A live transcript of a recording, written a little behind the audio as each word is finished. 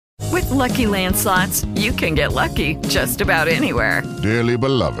Lucky Land Slots, you can get lucky just about anywhere. Dearly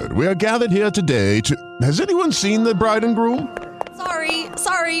beloved, we are gathered here today to... Has anyone seen the bride and groom?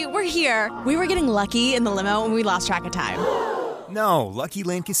 Sorry, we're here. We were getting lucky in the limo and we lost track of time. No, Lucky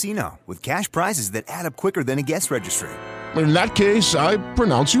Land Casino, with cash prizes that add up quicker than a guest registry. In that case, I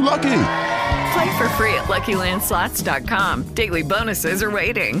pronounce you lucky. Play for free at LuckyLandSlots.com. Daily bonuses are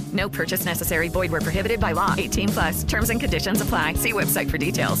waiting. No purchase necessary. Void where prohibited by law. 18+. Terms and conditions apply. See website for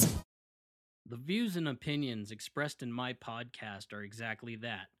details. The views and opinions expressed in my podcast are exactly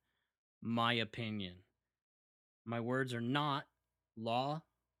that. My opinion. My words are not law,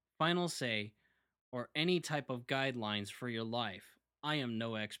 final say, or any type of guidelines for your life. I am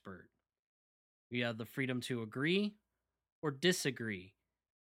no expert. You have the freedom to agree or disagree,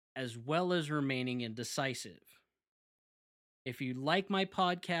 as well as remaining indecisive. If you like my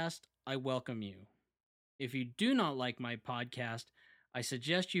podcast, I welcome you. If you do not like my podcast, I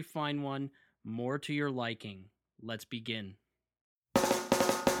suggest you find one more to your liking. Let's begin.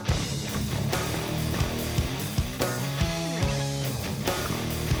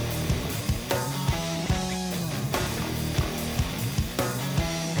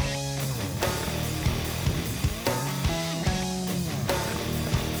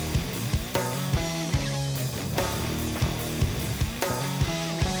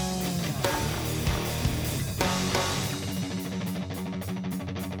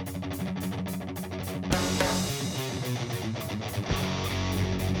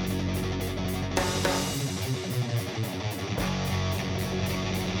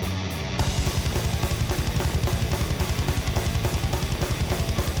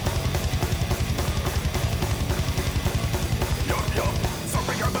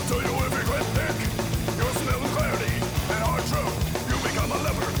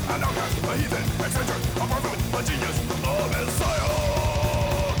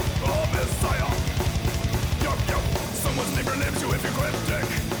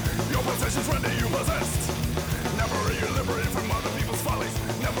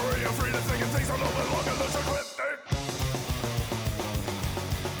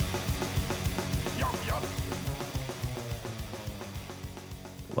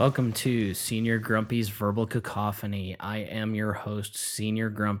 Welcome to Senior Grumpy's Verbal Cacophony. I am your host,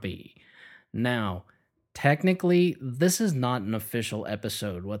 Senior Grumpy. Now, technically, this is not an official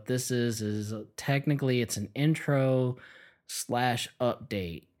episode. What this is technically it's an intro slash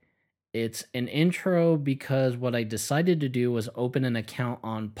update. It's an intro because what I decided to do was open an account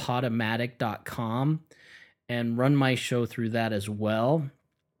on Podomatic.com and run my show through that as well,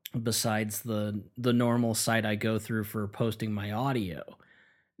 besides the normal site I go through for posting my audio.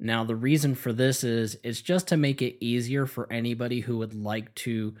 Now, the reason for this is it's just to make it easier for anybody who would like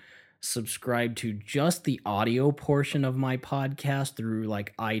to subscribe to just the audio portion of my podcast through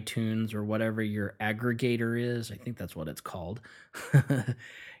like iTunes or whatever your aggregator is. I think that's what it's called.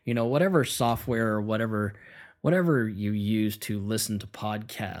 Whatever software or whatever you use to listen to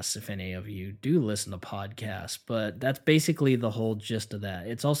podcasts, if any of you do listen to podcasts. But that's basically the whole gist of that.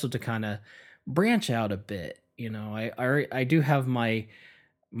 It's also to kind of branch out a bit. I do have my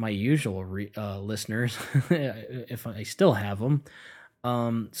usual listeners, if I still have them.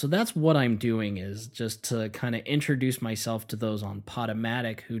 So that's what I'm doing, is just to kind of introduce myself to those on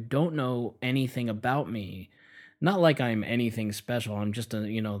Podomatic who don't know anything about me. Not like I'm anything special. I'm just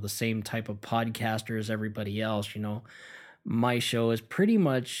the same type of podcaster as everybody else. My show is pretty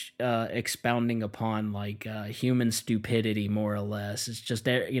much expounding upon like human stupidity, more or less. It's just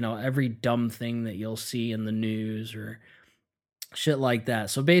every dumb thing that you'll see in the news or shit like that.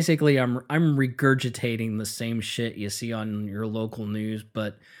 So basically, I'm regurgitating the same shit you see on your local news,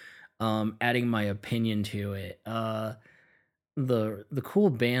 but adding my opinion to it. The cool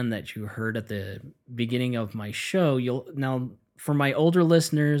band that you heard at the beginning of my show, now for my older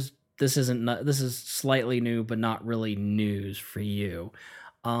listeners, this is slightly new, but not really news for you.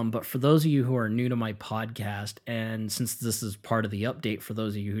 But for those of you who are new to my podcast, and since this is part of the update for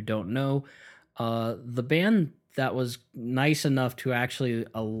those of you who don't know, the band that was nice enough to actually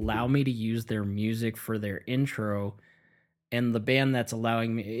allow me to use their music for their intro, and the band that's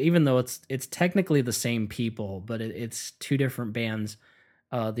allowing me, even though it's technically the same people, but it's two different bands.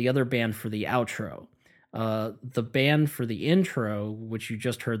 The other band for the outro, the band for the intro, which you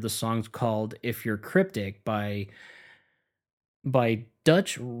just heard, the song's called "If You're Cryptic" by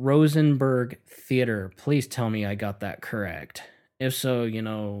Dutch Rosenberg Theater. Please tell me I got that correct. If so,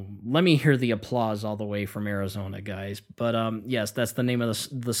 let me hear the applause all the way from Arizona, guys. But yes, that's the name of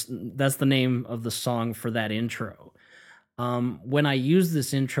that's the name of the song for that intro. When I use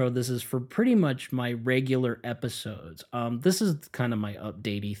this intro, this is for pretty much my regular episodes. This is kind of my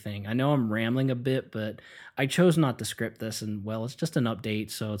updatey thing. I know I'm rambling a bit, but I chose not to script this, and well, it's just an update,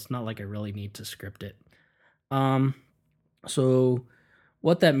 so it's not like I really need to script it. Um, so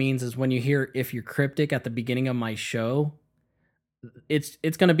what that means is when you hear "if you're cryptic" at the beginning of my show, it's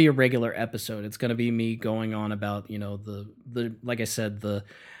going to be a regular episode. It's going to be me going on about, the like I said, the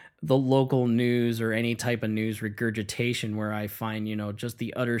local news or any type of news regurgitation where I find, just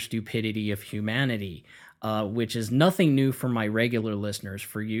the utter stupidity of humanity, which is nothing new for my regular listeners.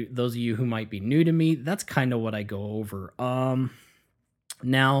 For you, those of you who might be new to me, that's kind of what I go over.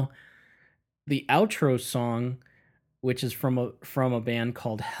 Now the outro song, which is from a band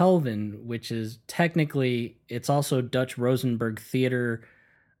called Helven, which is technically, it's also Dutch Rosenberg Theater,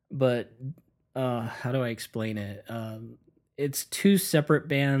 but how do I explain it? It's two separate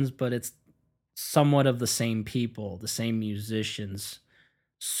bands, but it's somewhat of the same people, the same musicians,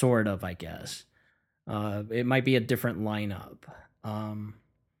 sort of, I guess. It might be a different lineup. I'm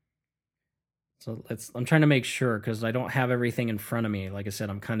trying to make sure because I don't have everything in front of me. Like I said,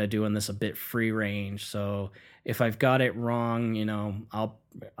 I'm kind of doing this a bit free range. So if I've got it wrong,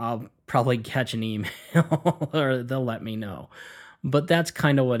 I'll probably catch an email or they'll let me know. But that's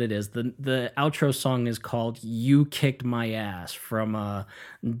kind of what it is. The outro song is called "You Kicked My Ass" from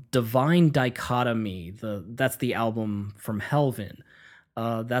Divine Dichotomy. That's the album from Helven.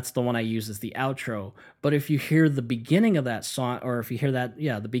 That's the one I use as the outro. But if you hear the beginning of that song, or if you hear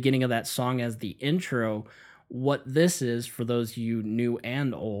the beginning of that song as the intro, what this is, for those of you new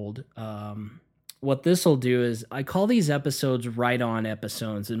and old, what this will do is I call these episodes right on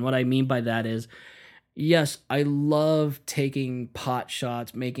episodes. And what I mean by that is, yes, I love taking pot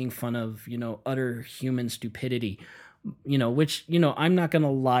shots, making fun of, utter human stupidity, which, I'm not going to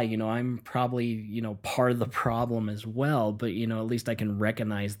lie, I'm probably, part of the problem as well, but, at least I can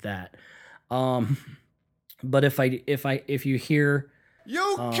recognize that. But if you hear,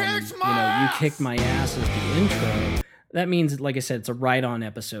 you kicked my ass as the intro, that means, like I said, it's a right-on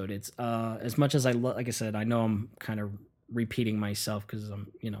episode. It's, as much as like I said, I know I'm kind of repeating myself because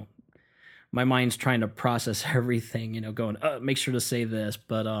I'm, my mind's trying to process everything, going, make sure to say this,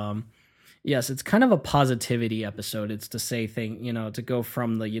 but, yes, it's kind of a positivity episode. It's to say to go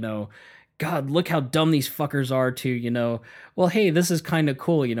from the, God, look how dumb these fuckers are to, well, hey, this is kind of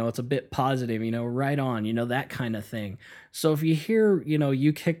cool. It's a bit positive, right on, that kind of thing. So if you hear,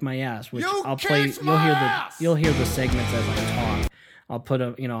 "You kicked my ass," which I'll play, you'll hear the segments as I talk. I'll put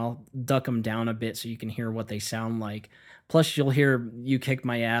I'll duck them down a bit so you can hear what they sound like. Plus you'll hear "You Kicked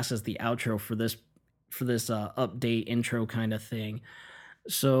My Ass" as the outro for this update intro kind of thing.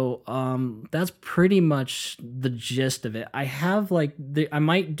 So that's pretty much the gist of it. I have I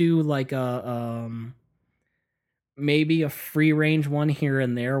might do like a maybe a free range one here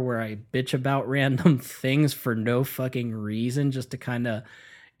and there where I bitch about random things for no fucking reason, just to kind of,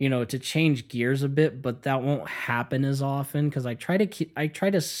 to change gears a bit, but that won't happen as often because I try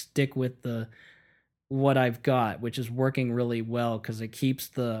to stick with what I've got, which is working really well because it keeps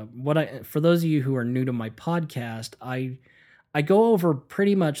for those of you who are new to my podcast, I go over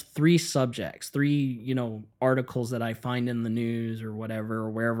pretty much three subjects, three, articles that I find in the news or whatever, or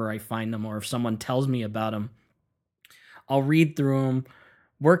wherever I find them, or if someone tells me about them, I'll read through them,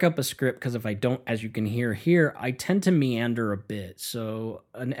 work up a script, because if I don't, as you can hear here, I tend to meander a bit. So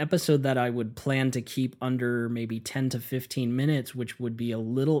an episode that I would plan to keep under maybe 10 to 15 minutes, which would be a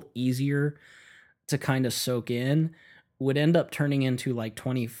little easier to kind of soak in, would end up turning into like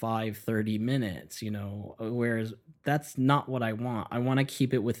 25, 30 minutes, whereas that's not what I want. I want to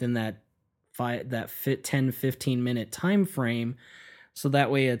keep it within that 10, 15 minute time frame. So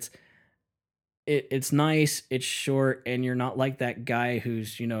that way it's nice, it's short, and you're not like that guy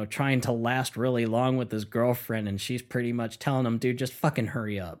who's, trying to last really long with his girlfriend and she's pretty much telling him, dude, just fucking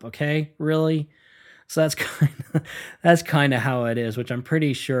hurry up. Okay. Really? So that's kind of how it is, which I'm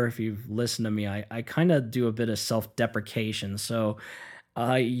pretty sure if you've listened to me, I kind of do a bit of self-deprecation. So,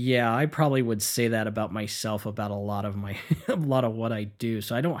 yeah, I probably would say that about myself about a lot of what I do.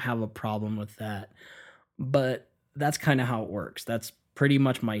 So I don't have a problem with that, but that's kind of how it works. That's pretty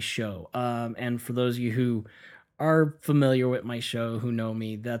much my show. And for those of you who are familiar with my show, who know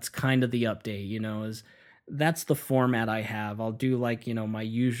me, that's kind of the update, is that's the format I have. I'll do my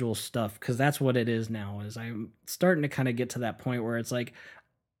usual stuff because that's what it is now, is I'm starting to kind of get to that point where it's like,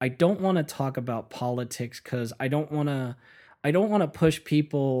 I don't want to talk about politics because I don't want to push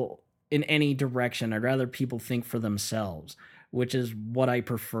people in any direction. I'd rather people think for themselves. which is what I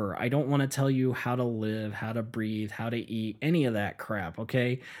prefer. I don't want to tell you how to live, how to breathe, how to eat, any of that crap,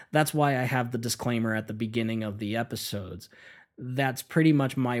 okay? That's why I have the disclaimer at the beginning of the episodes. That's pretty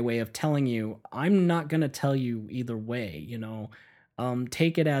much my way of telling you I'm not going to tell you either way,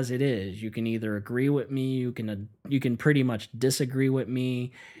 take it as it is. You can either agree with me, you can pretty much disagree with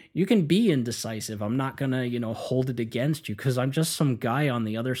me. You can be indecisive. I'm not going to, hold it against you cuz I'm just some guy on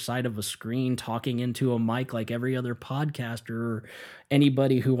the other side of a screen talking into a mic like every other podcaster or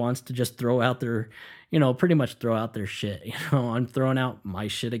anybody who wants to just throw out their, pretty much throw out their shit. I'm throwing out my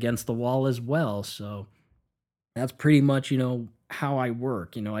shit against the wall as well. So that's pretty much, how I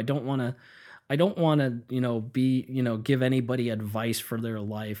work. I don't want to, be, give anybody advice for their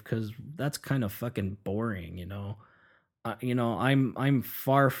life cuz that's kind of fucking boring. I'm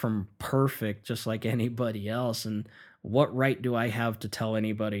far from perfect just like anybody else, and what right do I have to tell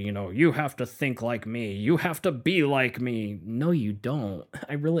anybody, you have to think like me, you have to be like me? No, you don't.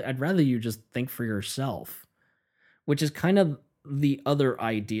 I'd rather you just think for yourself, which is kind of the other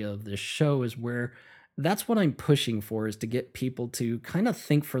idea of this show, is where that's what I'm pushing for, is to get people to kind of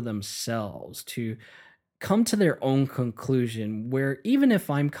think for themselves, to come to their own conclusion, where even if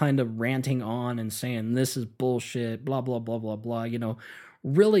I'm kind of ranting on and saying this is bullshit, blah, blah, blah, blah, blah,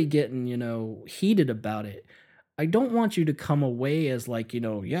 really getting, heated about it, I don't want you to come away as like,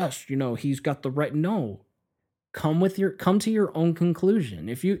 yes, he's got the right. No, come to your own conclusion.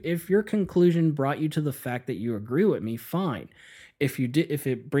 If your conclusion brought you to the fact that you agree with me, fine. If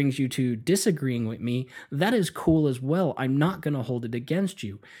it brings you to disagreeing with me, that is cool as well. I'm not going to hold it against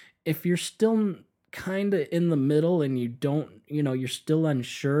you. If you're still kind of in the middle and you don't, you're still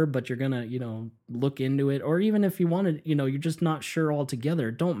unsure, but you're going to, look into it, or even if you want to, you're just not sure altogether,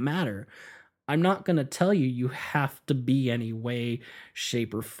 it don't matter. I'm not going to tell you you have to be any way,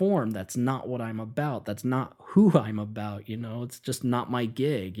 shape, or form. That's not what I'm about. That's not who I'm about, It's just not my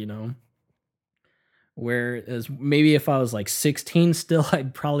gig, Whereas maybe if I was like 16 still,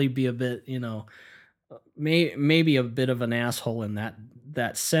 I'd probably be a bit, maybe a bit of an asshole in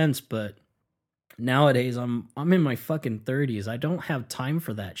that sense, but nowadays I'm in my fucking 30s. I don't have time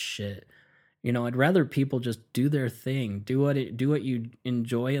for that shit. I'd rather people just do their thing, do what you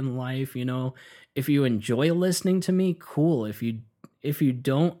enjoy in life. If you enjoy listening to me, cool. If you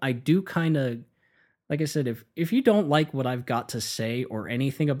don't, I do kind of, like I said, if you don't like what I've got to say or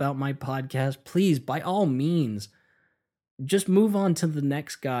anything about my podcast, please, by all means, just move on to the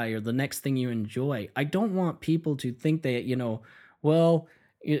next guy or the next thing you enjoy. I don't want people to think that, well,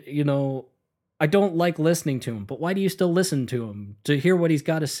 I don't like listening to him, but why do you still listen to him? To hear what he's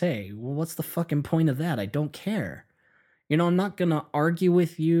got to say? Well, what's the fucking point of that? I don't care. I'm not going to argue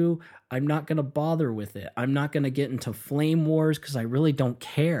with you. I'm not going to bother with it. I'm not going to get into flame wars because I really don't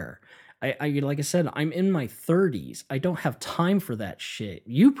care. I like I said, I'm in my 30s. I don't have time for that shit.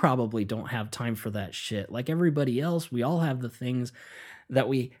 You probably don't have time for that shit. Like everybody else, we all have the things that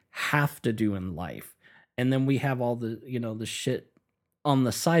we have to do in life. And then we have all the, the shit on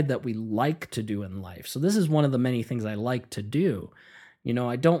the side that we like to do in life. So this is one of the many things I like to do.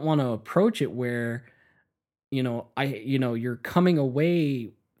 I don't want to approach it where, you're coming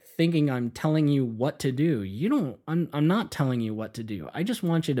away thinking I'm telling you what to do. I'm not telling you what to do. I just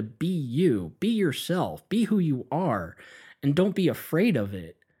want you to be you, be yourself, be who you are, and don't be afraid of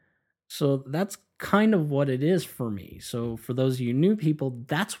it. So that's kind of what it is for me. So for those of you new people,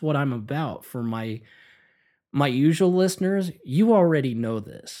 that's what I'm about. For my usual listeners, you already know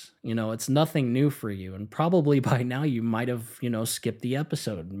this. It's nothing new for you. And probably by now you might have, skipped the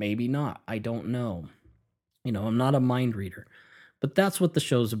episode. Maybe not. I don't know. I'm not a mind reader. But that's what the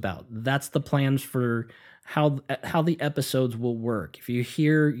show's about. That's the plans for how the episodes will work. If you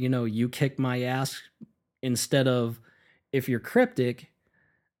hear, you kick my ass instead of if you're cryptic,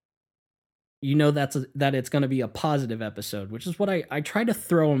 that it's going to be a positive episode, which is what I try to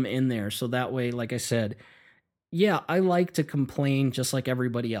throw them in there. So that way, like I said, yeah, I like to complain just like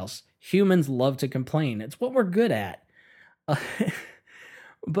everybody else. Humans love to complain. It's what we're good at.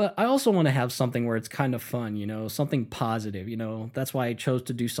 But I also want to have something where it's kind of fun, something positive, That's why I chose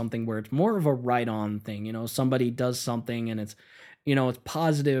to do something where it's more of a right-on thing, somebody does something and it's, it's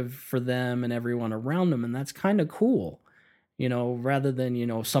positive for them and everyone around them, and that's kind of cool, rather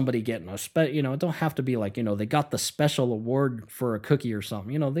than, somebody getting it don't have to be like, they got the special award for a cookie or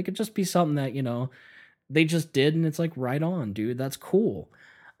something, they could just be something that, they just did, and it's like, right on, dude, that's cool.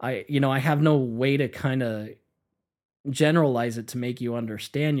 I have no way to kind of generalize it to make you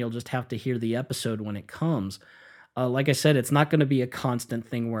understand. You'll just have to hear the episode when it comes. Like I said, it's not going to be a constant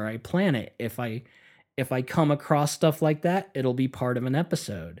thing where I plan it. If I come across stuff like that, it'll be part of an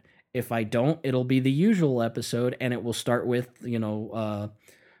episode. If I don't, it'll be the usual episode, and it will start with,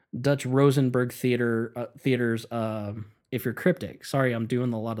 Dutch Rosenberg Theater's If You're Cryptic. Sorry, I'm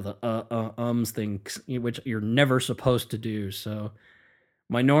doing a lot of the ums things, which you're never supposed to do. So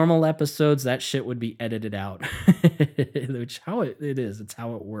my normal episodes, that shit would be edited out, which how it is. It's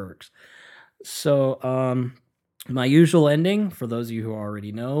how it works. So my usual ending, for those of you who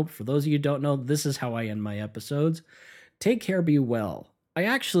already know, for those of you who don't know, this is how I end my episodes. Take care, be well. I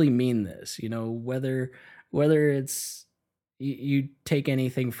actually mean this, whether it's you take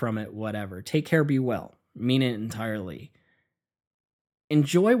anything from it, whatever. Take care, be well. Mean it entirely.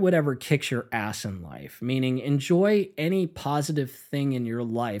 Enjoy whatever kicks your ass in life, meaning enjoy any positive thing in your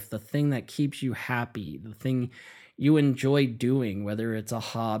life, the thing that keeps you happy, the thing you enjoy doing, whether it's a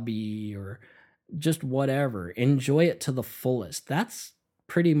hobby or just whatever. Enjoy it to the fullest. That's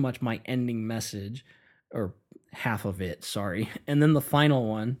pretty much my ending message, or half of it, sorry. And then the final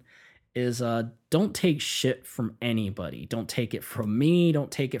one is don't take shit from anybody. Don't take it from me.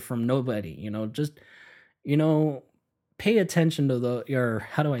 Don't take it from nobody. Just pay attention to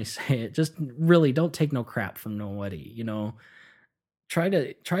how do I say it? Just really don't take no crap from nobody. Try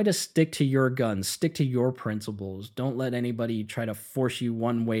to stick to your guns, stick to your principles. Don't let anybody try to force you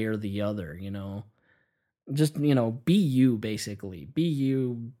one way or the other. Just be you, basically. Be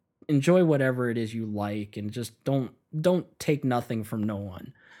you. Enjoy whatever it is you like, and just don't take nothing from no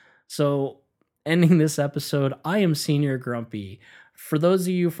one. So, ending this episode, I am Senior Grumpy. For those of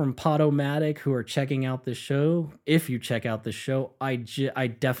you from Podomatic who are checking out this show, if you check out this show, I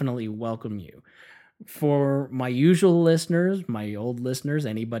definitely welcome you. For my usual listeners, my old listeners,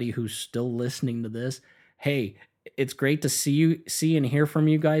 anybody who's still listening to this, hey, it's great to see and hear from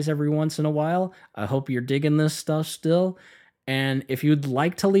you guys every once in a while. I hope you're digging this stuff still. And if you'd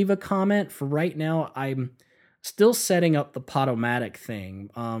like to leave a comment, for right now, I'm still setting up the Podomatic thing,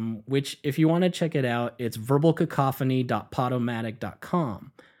 which if you want to check it out, it's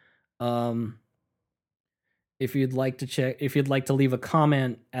verbalcacophony.podomatic.com. If you'd like to leave a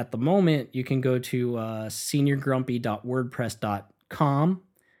comment at the moment, you can go to seniorgrumpy.wordpress.com,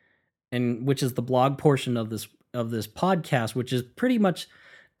 and which is the blog portion of this podcast, which is pretty much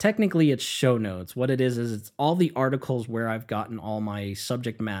technically it's show notes. What it is it's all the articles where I've gotten all my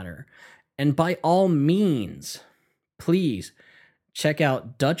subject matter. And by all means, please check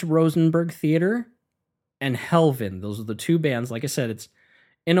out Dutch Rosenberg Theater and Helvin. Those are the two bands. Like I said, it's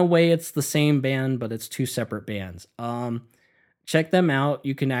in a way it's the same band, but it's two separate bands. Check them out.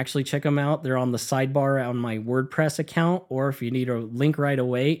 You can actually check them out. They're on the sidebar on my WordPress account, or if you need a link right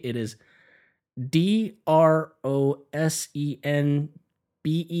away, it is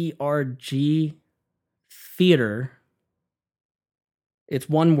DROSENBERG Theater. It's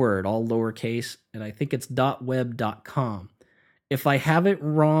one word, all lowercase, and I think it's .web.com. If I have it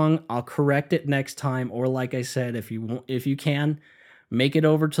wrong, I'll correct it next time. Or like I said, if you can, make it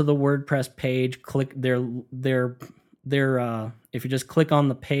over to the WordPress page. Click if you just click on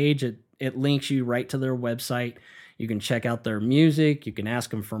the page, it links you right to their website. You can check out their music. You can ask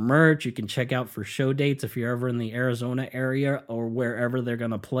them for merch. You can check out for show dates if you're ever in the Arizona area or wherever they're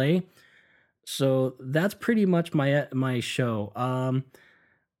gonna play. So that's pretty much my show.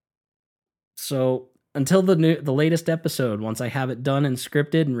 So until the latest episode, once I have it done and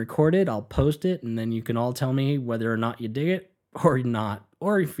scripted and recorded, I'll post it, and then you can all tell me whether or not you dig it or not,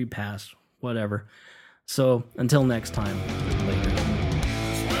 or if you pass, whatever. So until next time, later.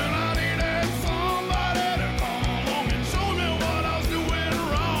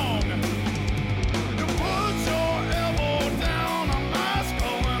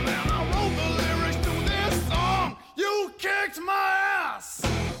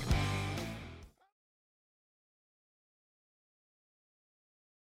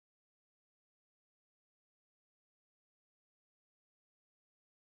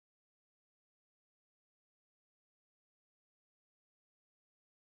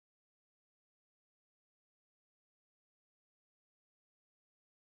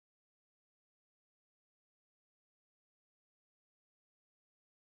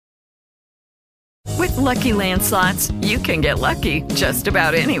 With Lucky Land Slots, you can get lucky just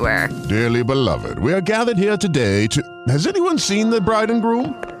about anywhere. Dearly beloved, we are gathered here today to... Has anyone seen the bride and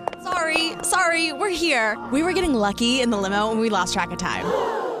groom? Sorry, we're here. We were getting lucky in the limo and we lost track of time.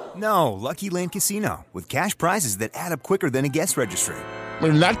 No, Lucky Land Casino, with cash prizes that add up quicker than a guest registry.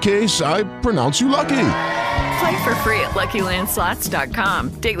 In that case, I pronounce you lucky. Play for free at LuckyLandSlots.com.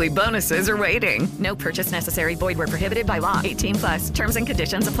 Daily bonuses are waiting. No purchase necessary. Void where prohibited by law. 18+. Terms and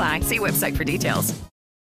conditions apply. See website for details.